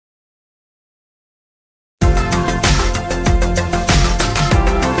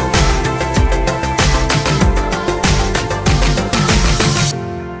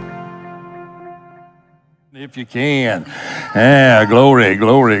If you can. Yeah, glory,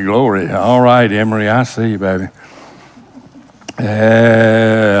 glory, glory. All right, Emery, I see you, baby.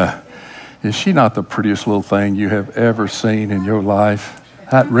 Is she not the prettiest little thing you have ever seen in your life?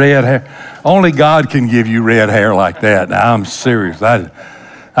 That red hair. Only God can give you red hair like that. Now, I'm serious.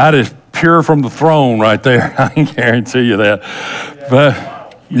 That is pure from the throne right there. I can guarantee you that.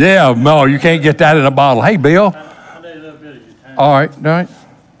 But, yeah, no, you can't get that in a bottle. Hey, Bill. I need a little bit of your time. All right, all right.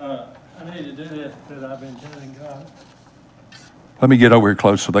 I need to do this because I've been telling God. Let me get over here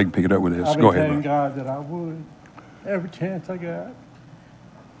close so they can pick it up with this. I've been Go ahead. telling Bro. God that I would every chance I got.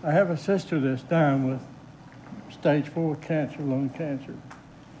 I have a sister that's down with stage 4 cancer, lung cancer.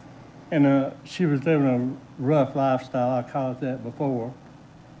 And she was living a rough lifestyle, I called it that before.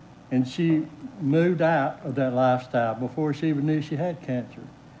 And she moved out of that lifestyle before she even knew she had cancer.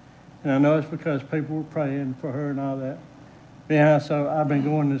 And I know it's because people were praying for her and all that. Yeah, so I've been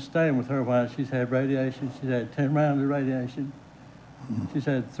going to staying with her while she's had radiation. She's had 10 rounds of radiation. She's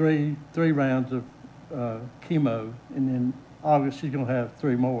had three rounds of chemo, and in August she's going to have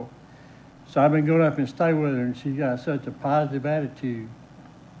 3 more. So I've been going up and stay with her, and she's got such a positive attitude.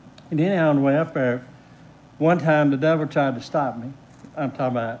 And anyhow, on the way up there, one time the devil tried to stop me. I'm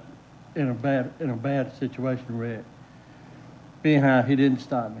talking about in a bad situation, wreck. Anyhow, he didn't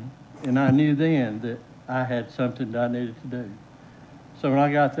stop me, and I knew then that I had something that I needed to do. So when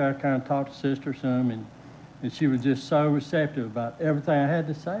I got there, I kind of talked to Sister some, and she was just so receptive about everything I had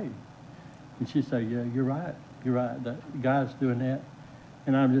to say. And she said, yeah, you're right, God's doing that.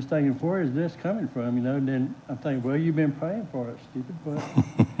 And I'm just thinking, where is this coming from, you know? And then I'm thinking, well, you've been praying for us, stupid, but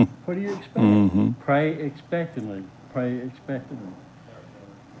what do you expect? Mm-hmm. Pray expectantly, pray expectantly.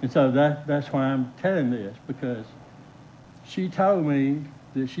 And so that's why I'm telling this, because she told me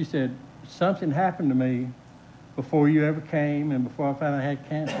that she said, something happened to me before you ever came and before I found I had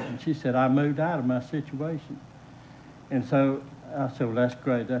cancer. And she said, I moved out of my situation. And so I said, well, that's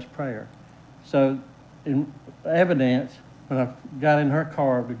great, that's prayer. So in evidence, when I got in her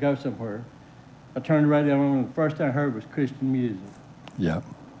car to go somewhere, I turned the radio on, and the first thing I heard was Christian music. Yep.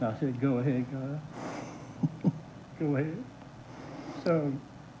 And I said, go ahead, God. Go ahead. So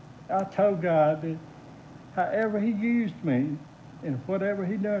I told God that however he used me and whatever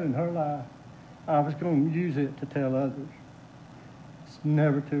he done in her life, I was going to use it to tell others. It's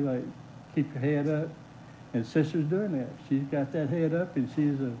never too late. Keep your head up. And Sister's doing that. She's got that head up, and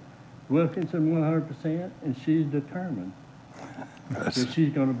she's a Wilkinson 100%, and she's determined that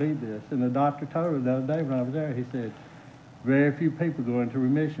she's going to beat this. And the doctor told her the other day when I was there, he said, very few people go into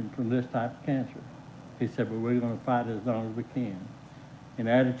remission from this type of cancer. He said, but we're going to fight it as long as we can. And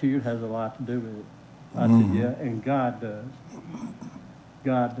attitude has a lot to do with it. I said, yeah, and God does.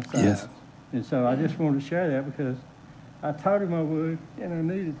 God decides. Yes. And so I just wanted to share that because I told him I would, and I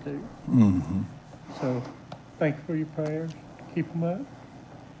needed to. Mm-hmm. So thank you for your prayers. Keep them up.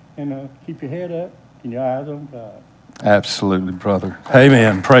 And keep your head up and your eyes on God. Absolutely, brother.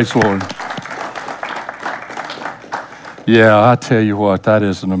 Amen. Praise the Lord. Yeah, I tell you what, that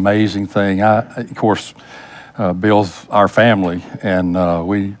is an amazing thing. Of course, Bill's our family, and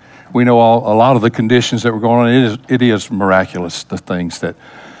we know a lot of the conditions that were going on. It is miraculous, the things that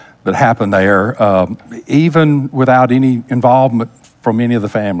happen there, even without any involvement from any of the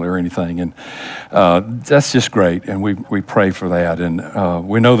family or anything. And that's just great, and we pray for that. And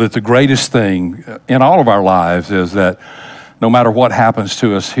we know that the greatest thing in all of our lives is that no matter what happens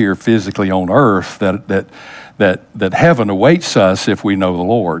to us here physically on earth, that heaven awaits us if we know the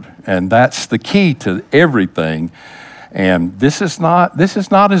Lord. And that's the key to everything. And this is not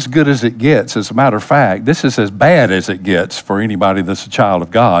as good as it gets. As a matter of fact, this is as bad as it gets for anybody that's a child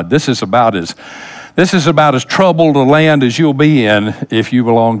of God. This is about as troubled a land as you'll be in if you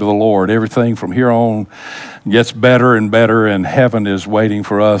belong to the Lord. Everything from here on gets better and better, and heaven is waiting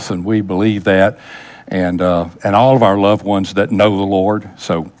for us, and we believe that. And all of our loved ones that know the Lord.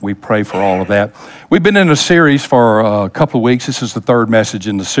 So we pray for all of that. We've been in a series for a couple of weeks. This is the 3rd message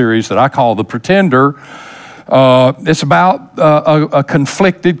in the series that I call The Pretender. It's about a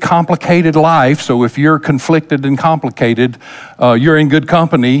conflicted, complicated life. So if you're conflicted and complicated, you're in good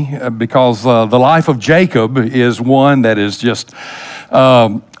company, because the life of Jacob is one that is just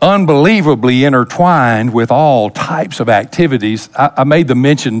unbelievably intertwined with all types of activities. I made the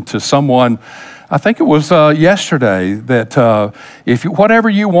mention to someone, I think it was yesterday, that whatever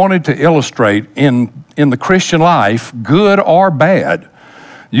you wanted to illustrate in the Christian life, good or bad,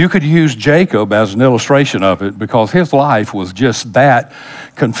 you could use Jacob as an illustration of it, because his life was just that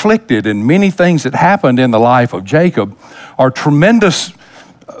conflicted, and many things that happened in the life of Jacob are tremendous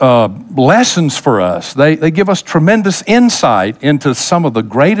lessons for us. They give us tremendous insight into some of the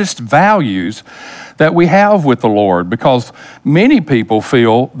greatest values that we have with the Lord, because many people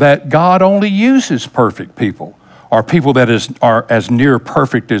feel that God only uses perfect people, or people that are as near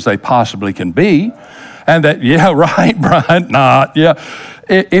perfect as they possibly can be. And that, yeah, right, Brian, not, yeah.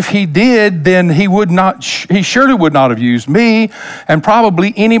 If he did, then he surely would not have used me and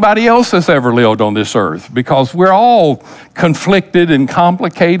probably anybody else that's ever lived on this earth, because we're all conflicted and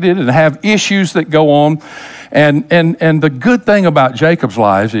complicated and have issues that go on. And the good thing about Jacob's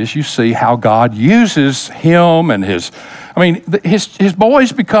lives is you see how God uses him and his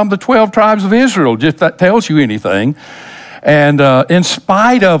boys become the 12 tribes of Israel, if that tells you anything. And in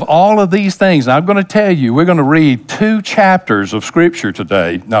spite of all of these things, and I'm going to tell you, we're going to read 2 chapters of Scripture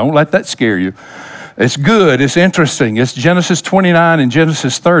today. Don't let that scare you. It's good. It's interesting. It's Genesis 29 and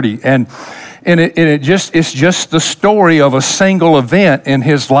Genesis 30. And it's just the story of a single event in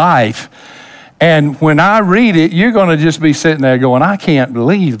his life. And when I read it, you're going to just be sitting there going, I can't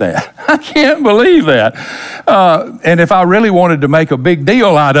believe that. I can't believe that. And if I really wanted to make a big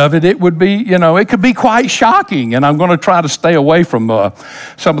deal out of it, it would be, it could be quite shocking. And I'm going to try to stay away from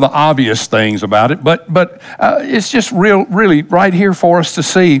some of the obvious things about it. But it's just really right here for us to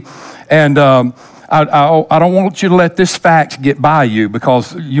see. And I don't want you to let this fact get by you,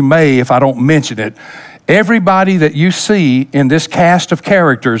 because you may if I don't mention it. Everybody that you see in this cast of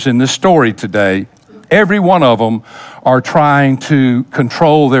characters in this story today, every one of them are trying to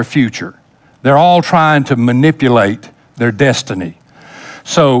control their future. They're all trying to manipulate their destiny.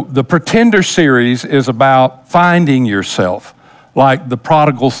 So the Pretender series is about finding yourself, like the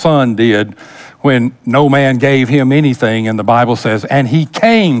prodigal son did when no man gave him anything, and the Bible says, and he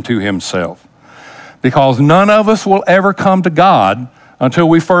came to himself. Because none of us will ever come to God until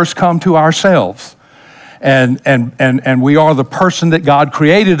we first come to ourselves. And we are the person that God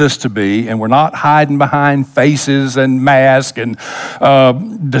created us to be, and we're not hiding behind faces and masks and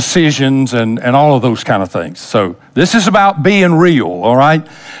decisions and all of those kind of things. So this is about being real, all right?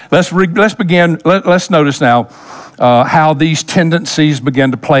 Let's begin. Let's notice now how these tendencies begin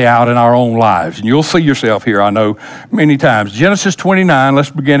to play out in our own lives. And you'll see yourself here, I know, many times. Genesis 29,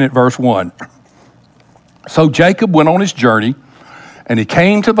 let's begin at verse 1. So Jacob went on his journey, and he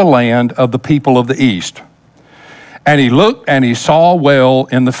came to the land of the people of the east. And he looked, and he saw a well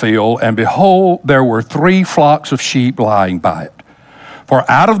in the field, and behold, there were 3 flocks of sheep lying by it. For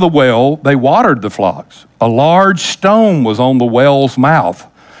out of the well they watered the flocks. A large stone was on the well's mouth.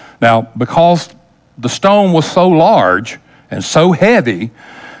 Now, because the stone was so large and so heavy,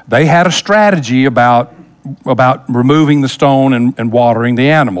 they had a strategy about removing the stone and watering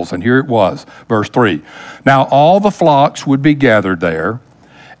the animals. And here it was, verse 3. Now all the flocks would be gathered there,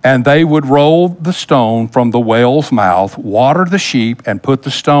 and they would roll the stone from the well's mouth, water the sheep, and put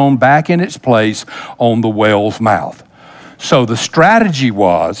the stone back in its place on the well's mouth. So the strategy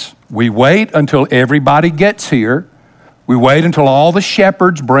was, we wait until everybody gets here. We wait until all the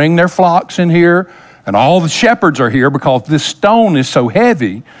shepherds bring their flocks in here, and all the shepherds are here, because this stone is so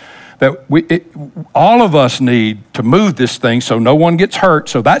heavy that all of us need to move this thing so no one gets hurt.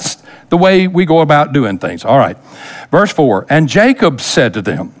 So that's the way we go about doing things. All right. Verse 4, and Jacob said to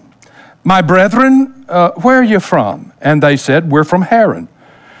them, my brethren, where are you from? And they said, we're from Haran.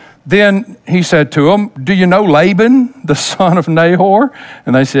 Then he said to them, do you know Laban, the son of Nahor?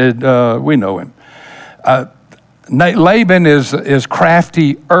 And they said, we know him. Laban is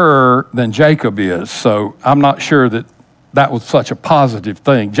craftier than Jacob is, so I'm not sure that was such a positive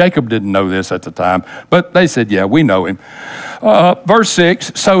thing. Jacob didn't know this at the time, but they said, yeah, we know him. Verse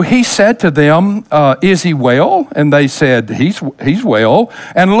 6, so he said to them, is he well? And they said, he's well.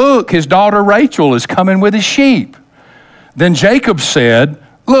 And look, his daughter Rachel is coming with his sheep. Then Jacob said,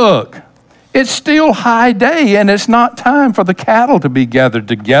 look, it's still high day, and it's not time for the cattle to be gathered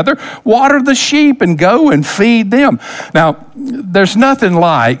together. Water the sheep and go and feed them. Now, there's nothing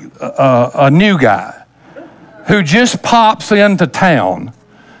like a new guy who just pops into town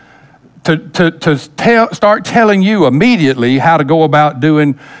to start telling you immediately how to go about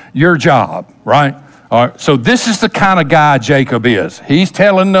doing your job, right? All right, so this is the kind of guy Jacob is. He's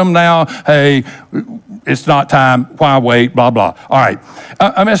telling them now, hey, it's not time, why wait, blah, blah. All right,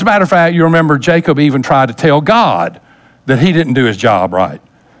 as a matter of fact, you remember Jacob even tried to tell God that he didn't do his job right.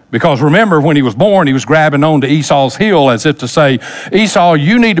 Because remember, when he was born, he was grabbing onto Esau's heel as if to say, Esau,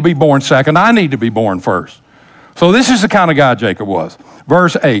 you need to be born second, I need to be born first. So this is the kind of guy Jacob was.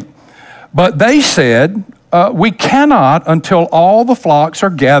 Verse 8, but they said, we cannot until all the flocks are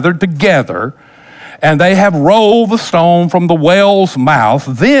gathered together, and they have rolled the stone from the well's mouth,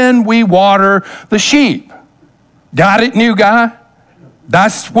 then we water the sheep. Got it, new guy?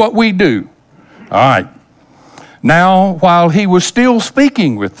 That's what we do. All right. Now, while he was still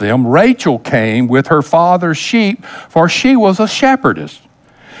speaking with them, Rachel came with her father's sheep, for she was a shepherdess.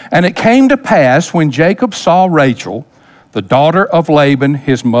 And it came to pass when Jacob saw Rachel, the daughter of Laban,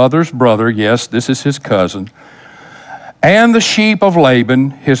 his mother's brother, yes, this is his cousin, and the sheep of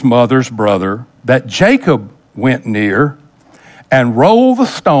Laban, his mother's brother, that Jacob went near and rolled the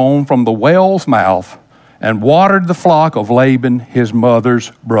stone from the well's mouth and watered the flock of Laban, his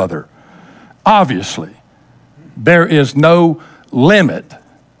mother's brother. Obviously, there is no limit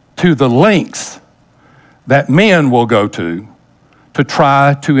to the lengths that men will go to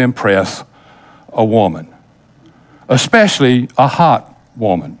try to impress a woman, especially a hot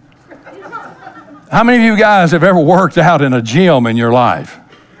woman. How many of you guys have ever worked out in a gym in your life?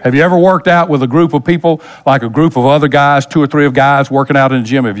 Have you ever worked out with a group of people, like a group of other guys, 2 or 3 of guys working out in a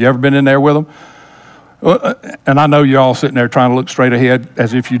gym? Have you ever been in there with them? And I know you're all sitting there trying to look straight ahead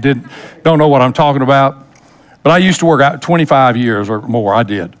as if you don't know what I'm talking about. But I used to work out 25 years or more, I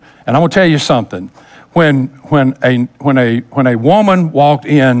did. And I'm gonna tell you something. When a woman walked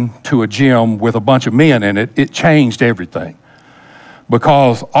into a gym with a bunch of men in it, it changed everything.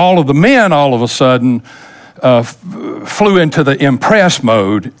 Because all of the men all of a sudden flew into the impress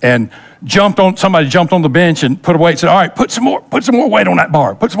mode and somebody jumped on the bench and put a weight and said, all right, put some more weight on that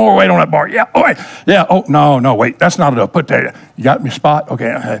bar. Put some more weight on that bar. Yeah, all right. Yeah, oh, no, wait, that's not enough. Put that, you got me spot? Okay,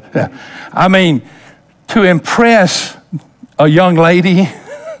 yeah. I mean, to impress a young lady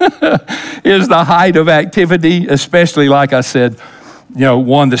is the height of activity, especially, like I said,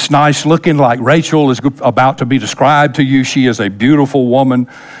 one that's nice looking, like Rachel is about to be described to you. She is a beautiful woman.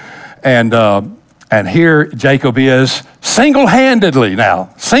 And here Jacob is single-handedly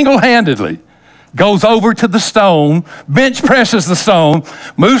goes over to the stone, bench presses the stone,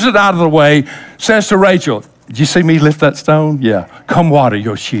 moves it out of the way, says to Rachel, did you see me lift that stone? Yeah. Come water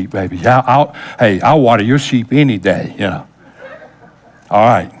your sheep, baby. I'll water your sheep any day, All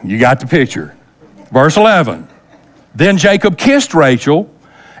right, you got the picture. Verse 11. Then Jacob kissed Rachel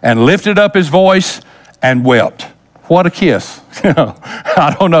and lifted up his voice and wept. What a kiss.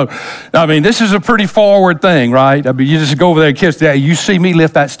 I don't know. I mean, this is a pretty forward thing, right? I mean, you just go over there and kiss. Yeah, you see me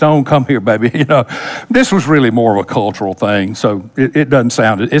lift that stone, come here, baby. This was really more of a cultural thing, so it doesn't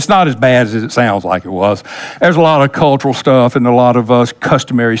sound, it's not as bad as it sounds like it was. There's a lot of cultural stuff and a lot of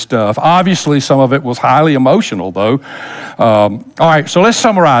customary stuff. Obviously, some of it was highly emotional, though. All right, so let's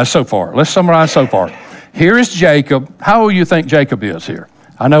summarize so far. Here is Jacob. How old do you think Jacob is here?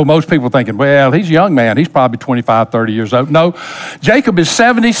 I know most people are thinking, well, he's a young man. He's probably 25, 30 years old. No, Jacob is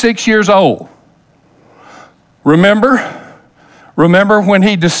 76 years old. Remember when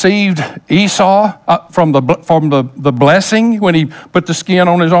he deceived Esau from the blessing, when he put the skin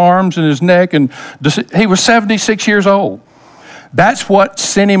on his arms and his neck, and he was 76 years old. That's what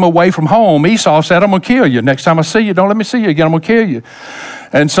sent him away from home. Esau said, I'm going to kill you. Next time I see you, don't let me see you again. I'm going to kill you.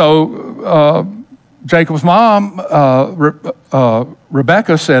 And so Jacob's mom,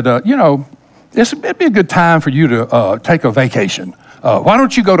 Rebecca, said, it'd be a good time for you to take a vacation. Why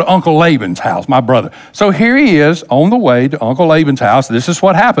don't you go to Uncle Laban's house, my brother? So here he is on the way to Uncle Laban's house. This is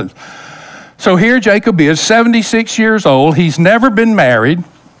what happens. So here Jacob is, 76 years old. He's never been married.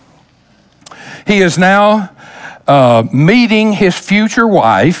 He is now meeting his future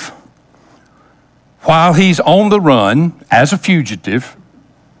wife while he's on the run as a fugitive,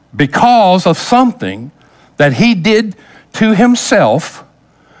 because of something that he did to himself.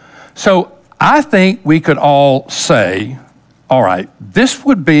 So I think we could all say, all right, this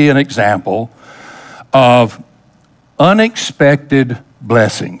would be an example of unexpected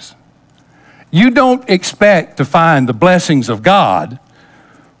blessings. You don't expect to find the blessings of God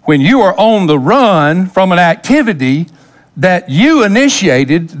when you are on the run from an activity that you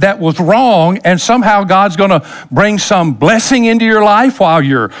initiated that was wrong, and somehow God's going to bring some blessing into your life while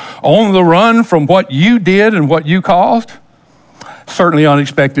you're on the run from what you did and what you caused. Certainly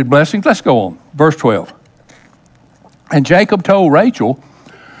unexpected blessings. Let's go on. Verse 12. And Jacob told Rachel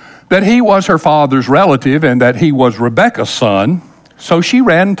that he was her father's relative and that he was Rebekah's son. So she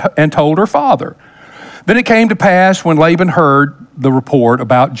ran and told her father. Then it came to pass when Laban heard the report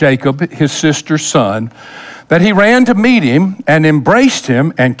about Jacob, his sister's son, that he ran to meet him and embraced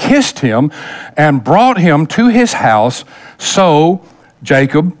him and kissed him and brought him to his house. So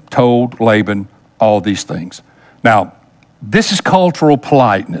Jacob told Laban all these things. Now, this is cultural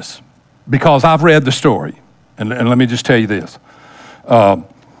politeness, because I've read the story. And let me just tell you this.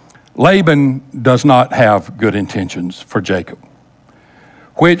 Laban does not have good intentions for Jacob,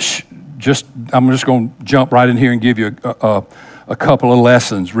 which I'm just going to jump right in here and give you a couple of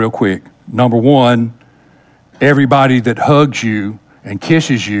lessons real quick. Number one, everybody that hugs you and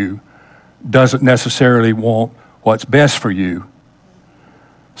kisses you doesn't necessarily want what's best for you.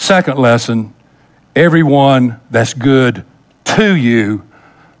 Second lesson, everyone that's good to you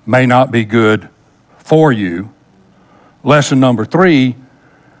may not be good for you. Lesson number 3,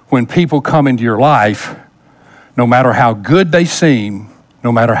 when people come into your life, no matter how good they seem,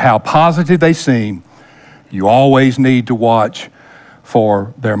 no matter how positive they seem, you always need to watch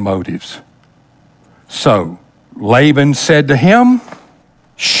for their motives. So Laban said to him,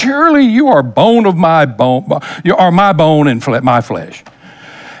 surely you are bone of my bone, you are my bone and my flesh.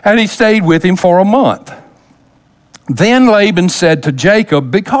 And he stayed with him for a month. Then Laban said to Jacob,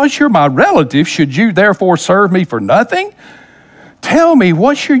 because you're my relative, should you therefore serve me for nothing? Tell me,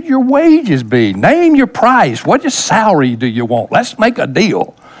 what should your wages be? Name your price. What salary do you want? Let's make a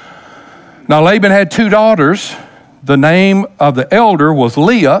deal. Now Laban had 2 daughters. The name of the elder was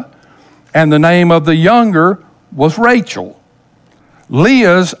Leah, and the name of the younger was Rachel.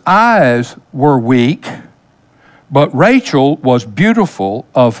 Leah's eyes were weak, but Rachel was beautiful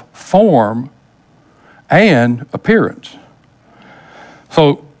of form and appearance.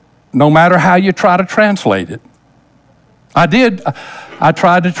 So no matter how you try to translate it, I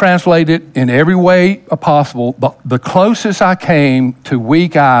tried to translate it in every way possible. The closest I came to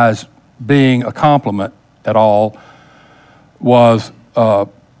weak eyes being a compliment at all was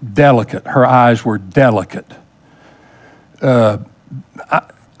delicate. Her eyes were delicate.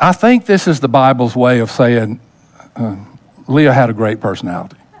 I think this is the Bible's way of saying Leah had a great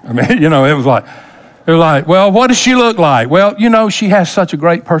personality. I mean, it was like, well, what does she look like? Well, she has such a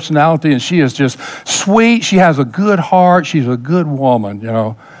great personality, and she is just sweet. She has a good heart. She's a good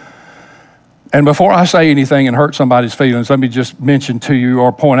woman, And before I say anything and hurt somebody's feelings, let me just mention to you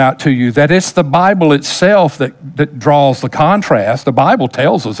or point out to you that it's the Bible itself that draws the contrast. The Bible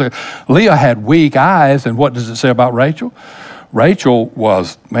tells us that Leah had weak eyes, and what does it say about Rachel? Rachel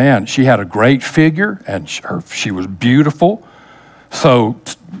was, she had a great figure, and she was beautiful. So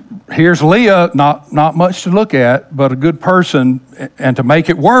here's Leah, not much to look at, but a good person. And to make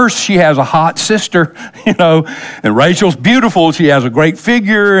it worse, she has a hot sister, and Rachel's beautiful. She has a great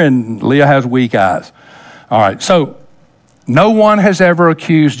figure, and Leah has weak eyes. All right, so no one has ever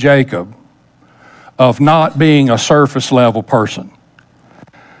accused Jacob of not being a surface level person.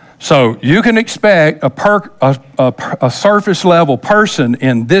 So you can expect a surface level person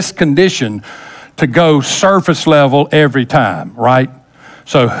in this condition to go surface level every time, right?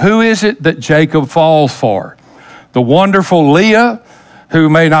 So who is it that Jacob falls for? The wonderful Leah, who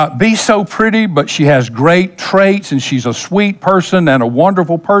may not be so pretty, but she has great traits, and she's a sweet person and a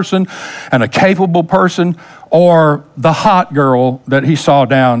wonderful person and a capable person, or the hot girl that he saw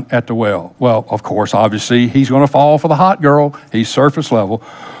down at the well? Well, of course, obviously, he's going to fall for the hot girl. He's surface level.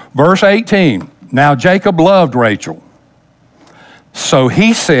 Verse 18, now Jacob loved Rachel. So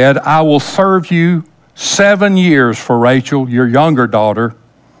he said, I will serve you 7 years for Rachel, your younger daughter.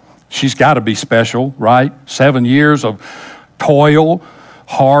 She's got to be special, right? 7 years of toil,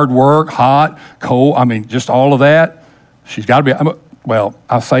 hard work, hot, cold, just all of that. She's got to be, well,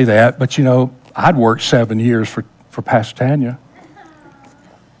 I'll say that, but I'd worked 7 years for Pastor Tanya.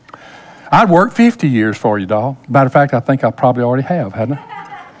 I'd worked 50 years for you, doll. Matter of fact, I think I probably already have, hadn't I?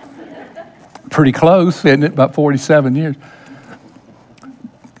 Pretty close, isn't it? About 47 years.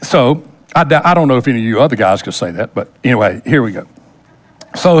 So, I don't know if any of you other guys could say that, but anyway, here we go.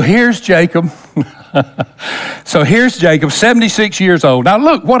 So here's Jacob. 76 years old. Now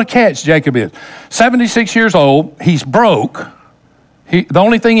look, what a catch Jacob is. 76 years old, he's broke. The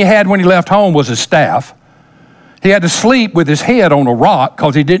only thing he had when he left home was his staff. He had to sleep with his head on a rock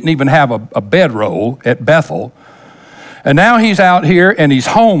because he didn't even have a bedroll at Bethel. And now he's out here and he's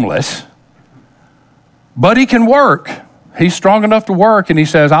homeless, but he can work. He's strong enough to work, and he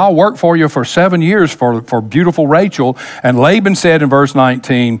says, I'll work for you for 7 years for beautiful Rachel. And Laban said in verse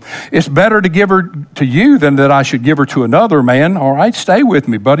 19, it's better to give her to you than that I should give her to another man. All right, stay with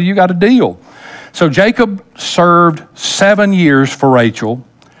me, buddy, you got a deal. So Jacob served 7 years for Rachel,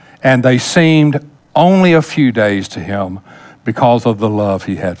 and they seemed only a few days to him because of the love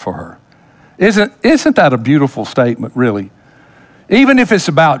he had for her. Isn't that a beautiful statement, really? Even if it's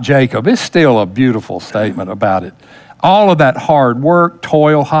about Jacob, it's still a beautiful statement about it. All of that hard work,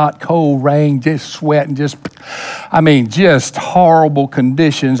 toil, hot, cold, rain, just sweat, and just horrible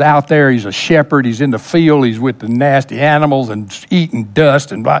conditions out there. He's a shepherd. He's in the field. He's with the nasty animals and eating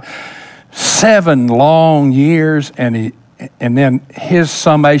dust and blah. 7 long years, and then his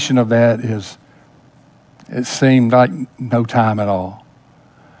summation of that is, it seemed like no time at all,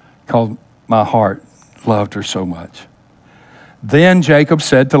 because my heart loved her so much. Then Jacob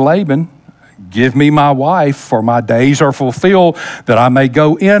said to Laban, give me my wife, for my days are fulfilled, that I may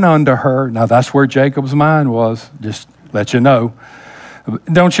go in unto her. Now that's where Jacob's mind was, just let you know.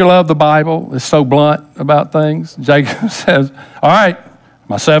 Don't you love the Bible? It's so blunt about things. Jacob says, all right,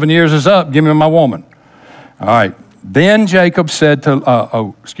 my 7 years is up, give me my woman. All right. Then Jacob said to,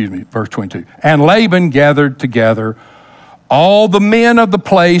 verse 22. And Laban gathered together all the men of the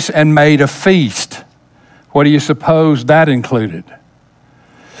place and made a feast. What do you suppose that included?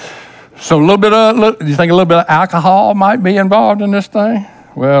 So do you think a little bit of alcohol might be involved in this thing?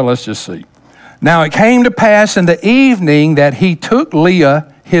 Well, let's just see. Now it came to pass in the evening that he took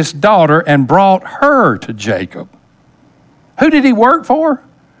Leah, his daughter, and brought her to Jacob. Who did he work for?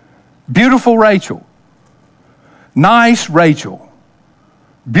 Beautiful Rachel. Nice Rachel.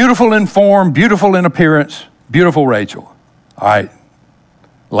 Beautiful in form, beautiful in appearance, beautiful Rachel. All right.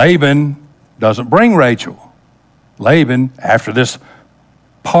 Laban doesn't bring Rachel. Laban, after this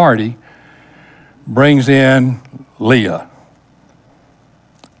party, brings in Leah.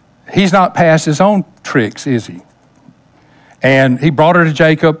 He's not past his own tricks, is he? And he brought her to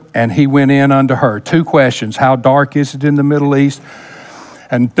Jacob, and he went in unto her. 2 questions. How dark is it in the Middle East?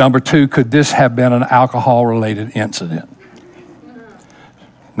 And number 2, could this have been an alcohol-related incident?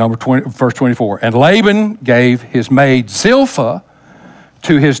 Verse 24. And Laban gave his maid Zilpah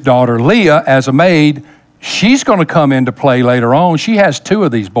to his daughter Leah as a maid. She's going to come into play later on. She has 2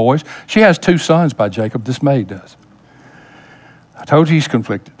 of these boys. She has 2 sons by Jacob. This maid does. I told you he's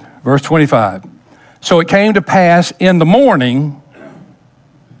conflicted. Verse 25. So it came to pass in the morning,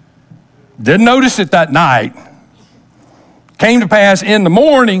 didn't notice it that night, came to pass in the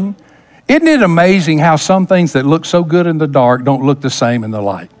morning. Isn't it amazing how some things that look so good in the dark don't look the same in the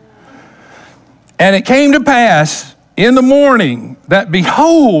light? And it came to pass in the morning that,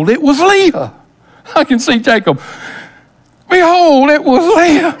 behold, it was Leah. I can see Jacob. Behold, it was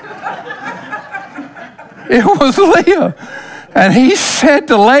Leah. It was Leah. And he said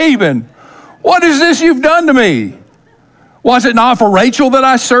to Laban, what is this you've done to me? Was it not for Rachel that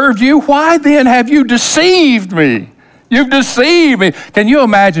I served you? Why then have you deceived me? You've deceived me. Can you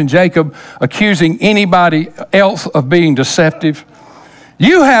imagine Jacob accusing anybody else of being deceptive?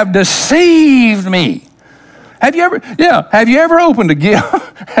 You have deceived me. Have you ever opened a gift?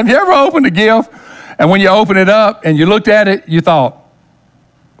 Have you ever opened a gift? And when you open it up and you looked at it, you thought,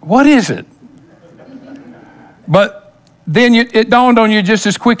 what is it? But then it dawned on you just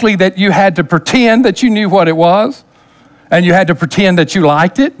as quickly that you had to pretend that you knew what it was. And you had to pretend that you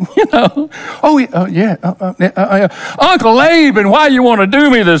liked it, you know. Uncle Laban, why you want to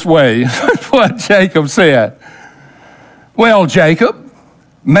do me this way? That's what Jacob said. Well, Jacob,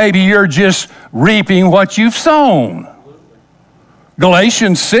 maybe you're just reaping what you've sown.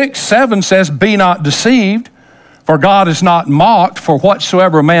 Galatians 6:7 says, be not deceived, for God is not mocked, for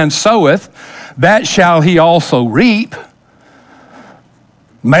whatsoever a man soweth, that shall he also reap.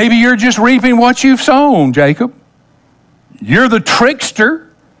 Maybe you're just reaping what you've sown, Jacob. You're the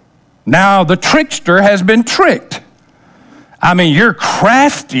trickster. Now the trickster has been tricked. I mean, you're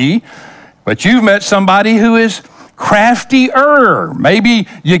crafty, but you've met somebody who is craftier. Maybe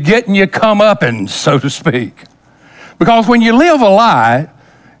you get and you come up and so to speak. Because when you live a lie,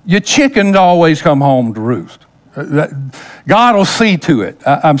 your chickens always come home to roost. God will see to it.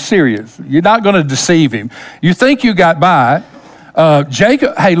 I'm serious. You're not going to deceive him. You think you got by.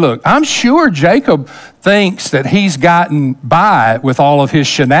 Jacob, hey, look, I'm sure Jacob thinks that he's gotten by with all of his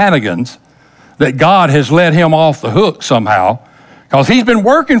shenanigans, that God has let him off the hook somehow, because he's been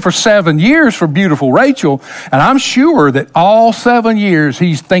working for 7 years for beautiful Rachel, and I'm sure that all 7 years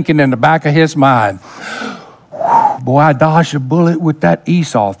he's thinking in the back of his mind, boy, I dodged a bullet with that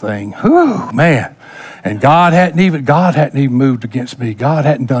Esau thing. Whew, man. And God hadn't even moved against me. God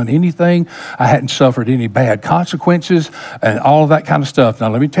hadn't done anything. I hadn't suffered any bad consequences and all of that kind of stuff. Now,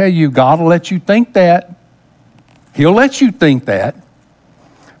 let me tell you, God will let you think that. He'll let you think that.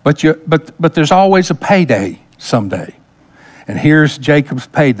 But there's always a payday someday. And here's Jacob's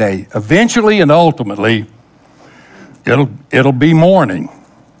payday. Eventually and ultimately, it'll be morning.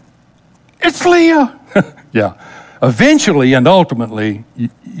 It's Leah. Yeah. Eventually and ultimately,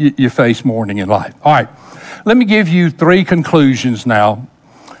 you face morning in life. All right, let me give you 3 conclusions now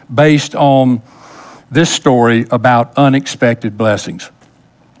based on this story about unexpected blessings.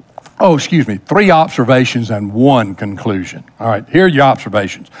 3 observations and 1 conclusion. All right, here are your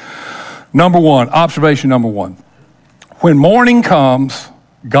observations. Observation number 1. When morning comes,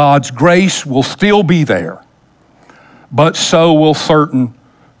 God's grace will still be there, but so will certain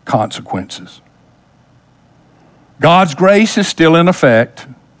consequences. God's grace is still in effect,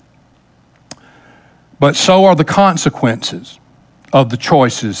 but so are the consequences of the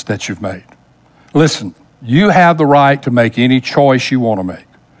choices that you've made. Listen, you have the right to make any choice you want to make.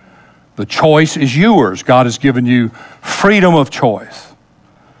 The choice is yours. God has given you freedom of choice.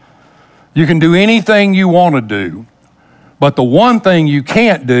 You can do anything you want to do, but the one thing you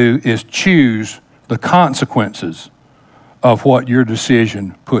can't do is choose the consequences of what your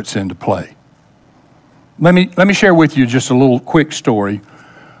decision puts into play. Let me share with you just a little quick story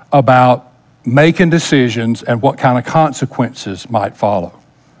about making decisions and what kind of consequences might follow.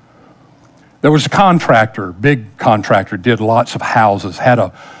 There was a contractor, big contractor, did lots of houses, had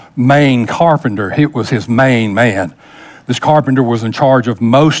a main carpenter. It was his main man. This carpenter was in charge of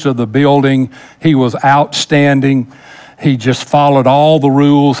most of the building. He was outstanding. He just followed all the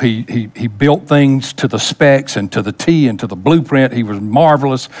rules. He built things to the specs and to the T and to the blueprint. He was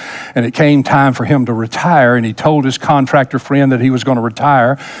marvelous. And it came time for him to retire, and he told his contractor friend that he was going to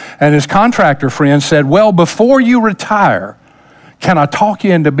retire. And his contractor friend said, well, before you retire, can I talk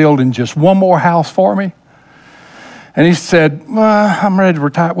you into building just one more house for me? And he said, well, I'm ready to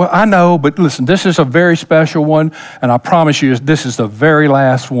retire. Well, I know, but listen, this is a very special one, and I promise you this is the very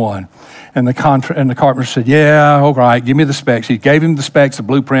last one. And the carpenter said, yeah, all right, give me the specs. He gave him the specs, the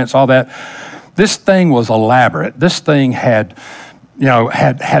blueprints, all that. This thing was elaborate. This thing had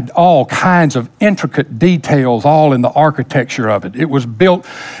all kinds of intricate details all in the architecture of it. It was built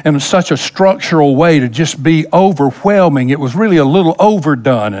in such a structural way to just be overwhelming. It was really a little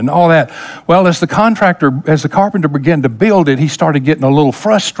overdone and all that. Well, as the carpenter began to build it, he started getting a little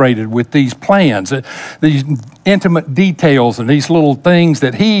frustrated with these plans, these intimate details and these little things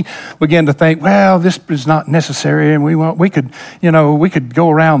that he began to think, well, this is not necessary, and we could go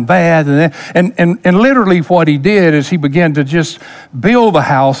around that. And literally what he did is he began to just build the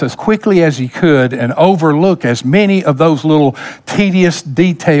house as quickly as he could and overlook as many of those little tedious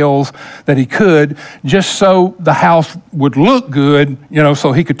details that he could, just so the house would look good,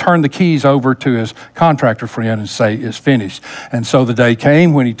 so he could turn the keys over to his contractor friend and say, it's finished. And so the day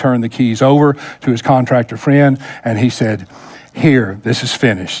came when he turned the keys over to his contractor friend, and he said, here, this is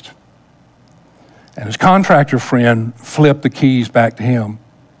finished. And his contractor friend flipped the keys back to him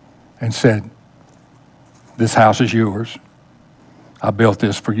and said, this house is yours. I built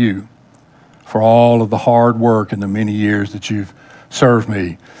this for you. For all of the hard work and the many years that you've served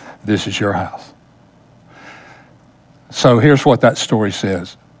me, this is your house. So here's what that story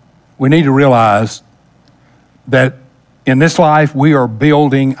says. We need to realize that in this life, we are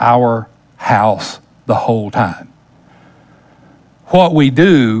building our house the whole time. What we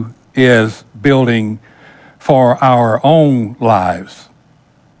do is building for our own lives.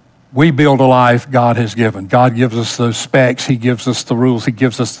 We build a life God has given. God gives us those specs. He gives us the rules. He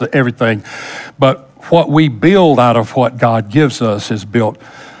gives us everything. But what we build out of what God gives us is built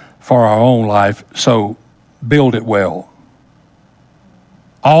for our own life. So build it well.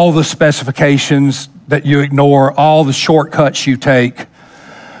 All the specifications that you ignore, all the shortcuts you take,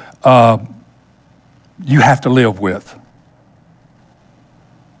 you have to live with.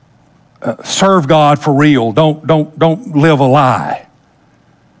 Serve God for real. Don't live a lie.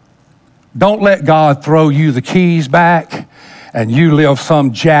 Don't let God throw you the keys back and you live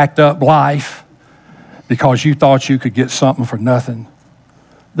some jacked up life because you thought you could get something for nothing.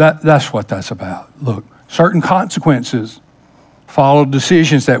 That's what that's about. Look, certain consequences follow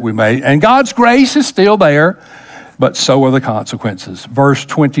decisions that we made, and God's grace is still there, but so are the consequences. Verse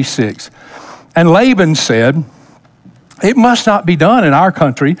 26, and Laban said, it must not be done in our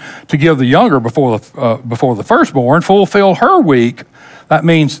country to give the younger before the firstborn fulfill her week. That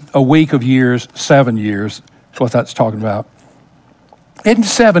means a week of years, 7 years. That's what that's talking about. Isn't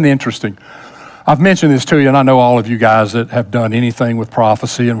 7 interesting? I've mentioned this to you, and I know all of you guys that have done anything with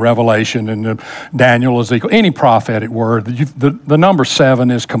prophecy and Revelation and Daniel, Ezekiel, any prophetic word, the number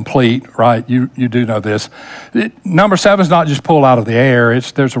 7 is complete, right? You do know this. Number 7 is not just pulled out of the air.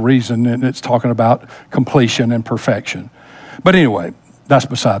 There's a reason, and it's talking about completion and perfection. But anyway, that's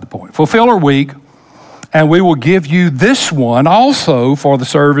beside the point. Fulfill her week, and we will give you this one also for the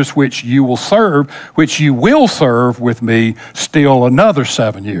service which you will serve with me still another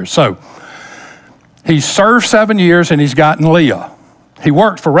 7 years. So he served 7 years and he's gotten Leah. He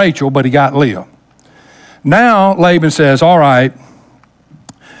worked for Rachel, but he got Leah. Now Laban says, all right,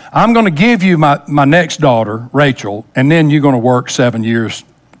 I'm going to give you my next daughter, Rachel, and then you're going to work 7 years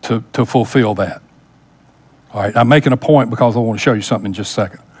to fulfill that. All right, I'm making a point because I want to show you something in just a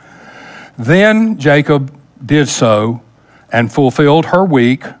second. Then Jacob did so and fulfilled her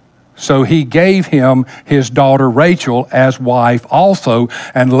week. So he gave him his daughter Rachel as wife also,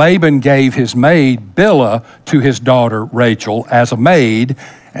 and Laban gave his maid Bilhah to his daughter Rachel as a maid,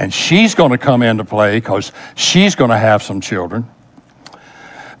 and she's going to come into play because she's going to have some children.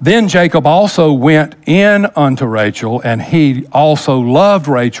 Then Jacob also went in unto Rachel, and he also loved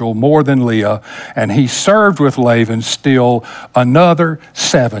Rachel more than Leah, and he served with Laban still another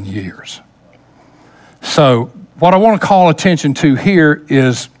 7 years. So what I want to call attention to here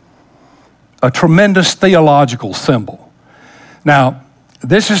is a tremendous theological symbol. Now,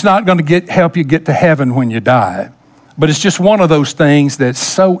 this is not going to help you get to heaven when you die, but it's just one of those things that's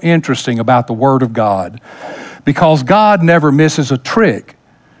so interesting about the Word of God, because God never misses a trick.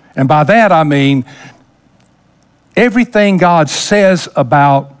 And by that I mean everything God says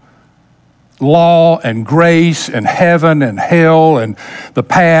about law and grace and heaven and hell and the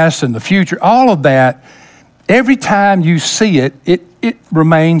past and the future, all of that, every time you see it, it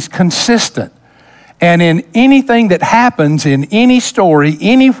remains consistent. And in anything that happens in any story,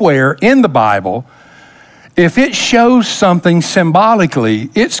 anywhere in the Bible, if it shows something symbolically,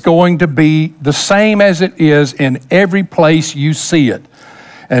 it's going to be the same as it is in every place you see it.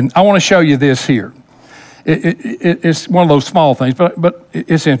 And I want to show you this here. It's one of those small things, but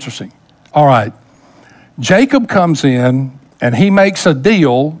it's interesting. All right. Jacob comes in and he makes a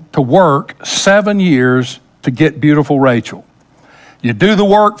deal to work 7 years to get beautiful Rachel. You do the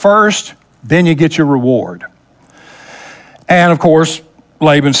work first, then you get your reward. And of course,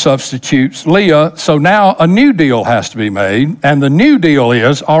 Laban substitutes Leah, so now a new deal has to be made, and the new deal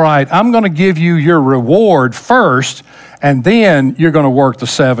is, all right, I'm going to give you your reward first, and then you're going to work the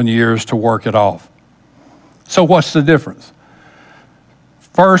 7 years to work it off. So what's the difference?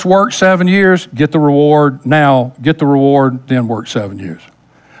 First work 7 years, get the reward. Now get the reward, then work 7 years.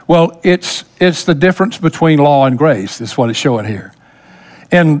 Well, it's the difference between law and grace. That's what it's showing here.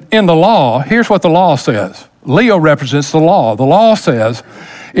 In the law, here's what the law says. Leah represents the law. The law says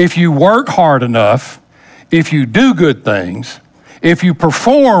if you work hard enough, if you do good things, if you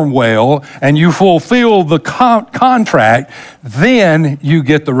perform well and you fulfill the contract, then you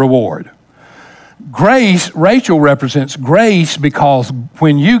get the reward. Grace, Rachel represents grace, because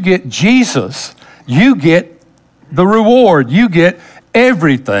when you get Jesus, you get the reward. You get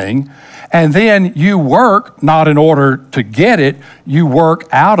everything. And then you work not in order to get it, you work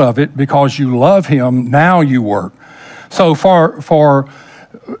out of it because you love him. Now you work. So for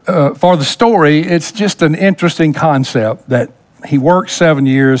the story, it's just an interesting concept that he works 7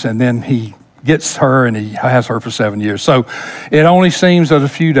 years and then he gets her and he has her for 7 years. So it only seems that a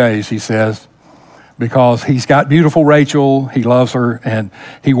few days, he says, because he's got beautiful Rachel, he loves her, and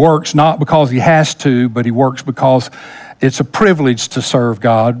he works not because he has to, but he works because it's a privilege to serve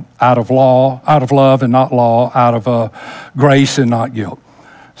God out of love and not law, out of grace and not guilt.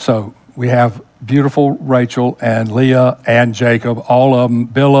 So we have beautiful Rachel and Leah and Jacob, all of them,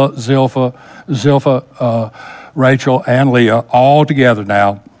 Bilhah, Zilpah, Rachel and Leah, all together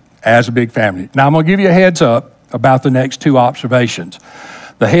now as a big family. Now I'm going to give you a heads up about the next two observations.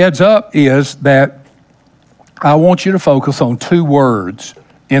 The heads up is that I want you to focus on two words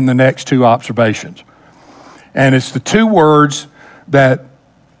in the next two observations. And it's the two words that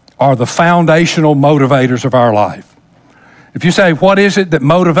are the foundational motivators of our life. If you say, what is it that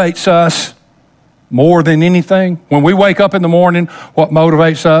motivates us more than anything? When we wake up in the morning, what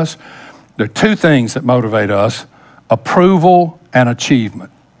motivates us? There are two things that motivate us: approval and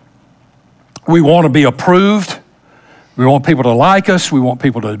achievement. We want to be approved. We want people to like us. We want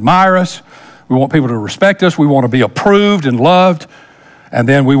people to admire us. We want people to respect us. We want to be approved and loved. And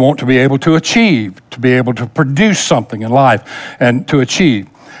then we want to be able to achieve, to be able to produce something in life and to achieve.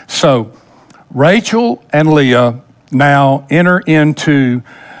 So Rachel and Leah now enter into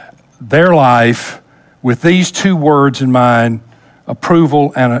their life with these two words in mind: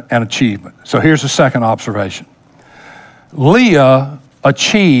 approval and achievement. So here's the second observation. Leah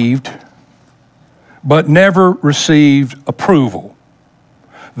achieved but never received approval.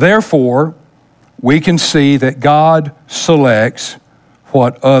 Therefore, we can see that God selects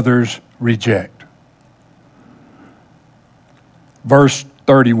what others reject. Verse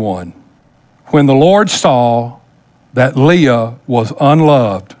 31, when the Lord saw that Leah was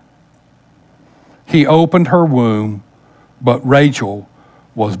unloved, he opened her womb, but Rachel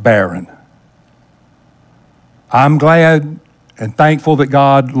was barren. I'm glad and thankful that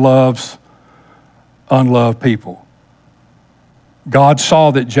God loves unloved people. God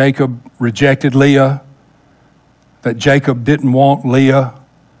saw that Jacob rejected Leah, that Jacob didn't want Leah,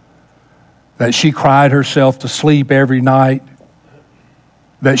 that she cried herself to sleep every night,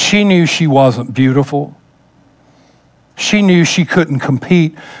 that she knew she wasn't beautiful. She knew she couldn't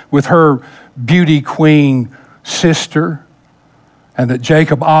compete with her beauty queen sister, and that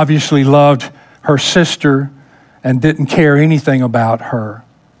Jacob obviously loved her sister and didn't care anything about her.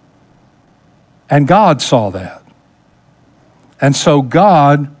 And God saw that. And so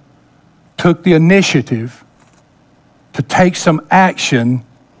God took the initiative to take some action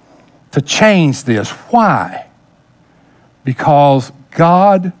to change this. Why? Because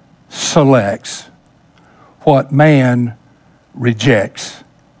God selects what man rejects.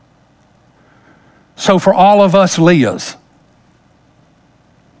 So for all of us Leahs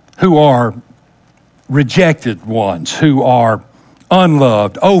who are rejected ones, who are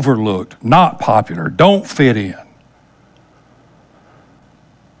unloved, overlooked, not popular, don't fit in.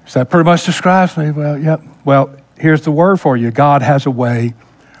 So that pretty much describes me. Well, yep. Well, here's the word for you. God has a way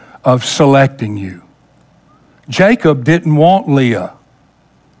of selecting you. Jacob didn't want Leah.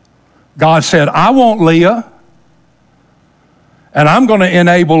 God said, I want Leah, and I'm going to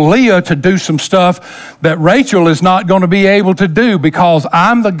enable Leah to do some stuff that Rachel is not going to be able to do, because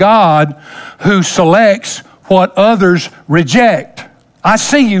I'm the God who selects what others reject. I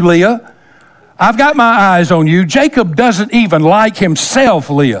see you, Leah. I've got my eyes on you. Jacob doesn't even like himself,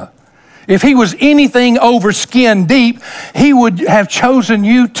 Leah. If he was anything over skin deep, he would have chosen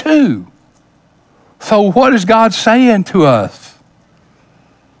you too. So what is God saying to us?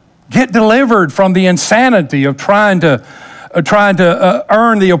 Get delivered from the insanity of trying to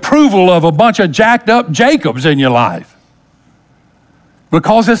earn the approval of a bunch of jacked up Jacobs in your life,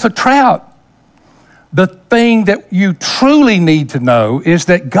 because it's a trap. The thing that you truly need to know is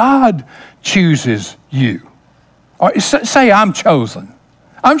that God chooses you. Or say, I'm chosen.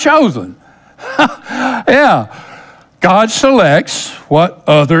 I'm chosen. Yeah. God selects what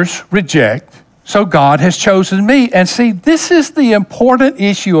others reject. So God has chosen me. And see, this is the important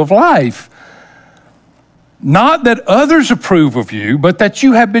issue of life. Not that others approve of you, but that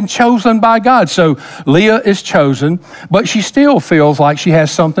you have been chosen by God. So Leah is chosen, but she still feels like she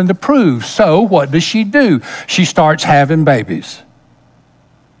has something to prove. So what does she do? She starts having babies.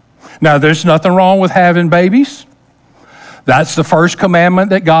 Now, there's nothing wrong with having babies. That's the first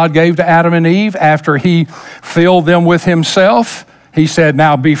commandment that God gave to Adam and Eve after he filled them with himself. He said,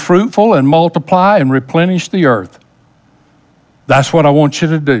 now be fruitful and multiply and replenish the earth. That's what I want you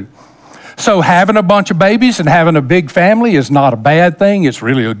to do. So having a bunch of babies and having a big family is not a bad thing. It's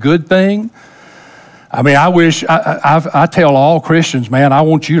really a good thing. I mean, I tell all Christians, man, I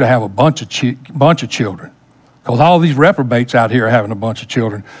want you to have a bunch of children, because all these reprobates out here are having a bunch of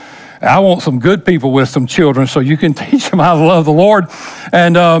children. I want some good people with some children so you can teach them how to love the Lord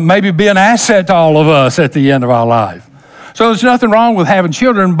and maybe be an asset to all of us at the end of our life. So there's nothing wrong with having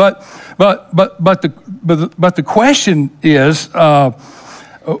children, but the question is,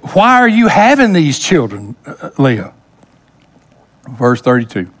 why are you having these children, Leah? Verse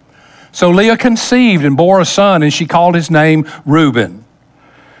 32. So Leah conceived and bore a son, and she called his name Reuben.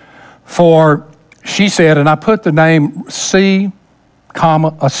 For she said, and I put the name C,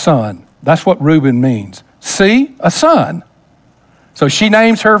 comma, a son. That's what Reuben means. C, a son. So she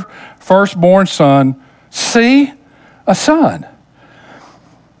names her firstborn son C, a son.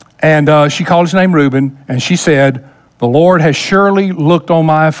 And she called his name Reuben, and she said, the Lord has surely looked on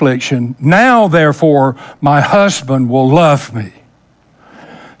my affliction. Now, therefore, my husband will love me.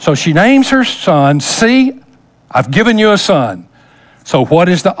 So she names her son, see, I've given you a son. So what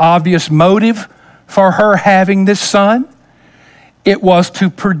is the obvious motive for her having this son? It was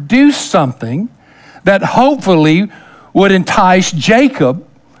to produce something that hopefully would entice Jacob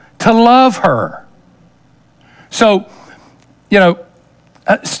to love her. So, you know,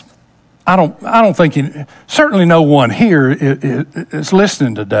 I don't think, certainly no one here is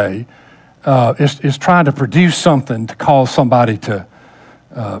listening today is trying to produce something to cause somebody to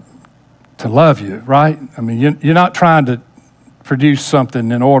love you, right? I mean, you're not trying to produce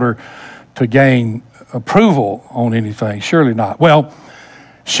something in order to gain approval on anything, surely not. Well,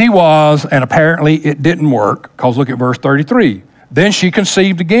 she was, and apparently it didn't work, because look at verse 33. Then she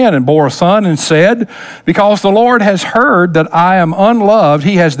conceived again and bore a son and said, because the Lord has heard that I am unloved,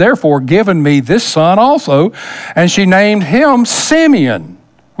 he has therefore given me this son also. And she named him Simeon,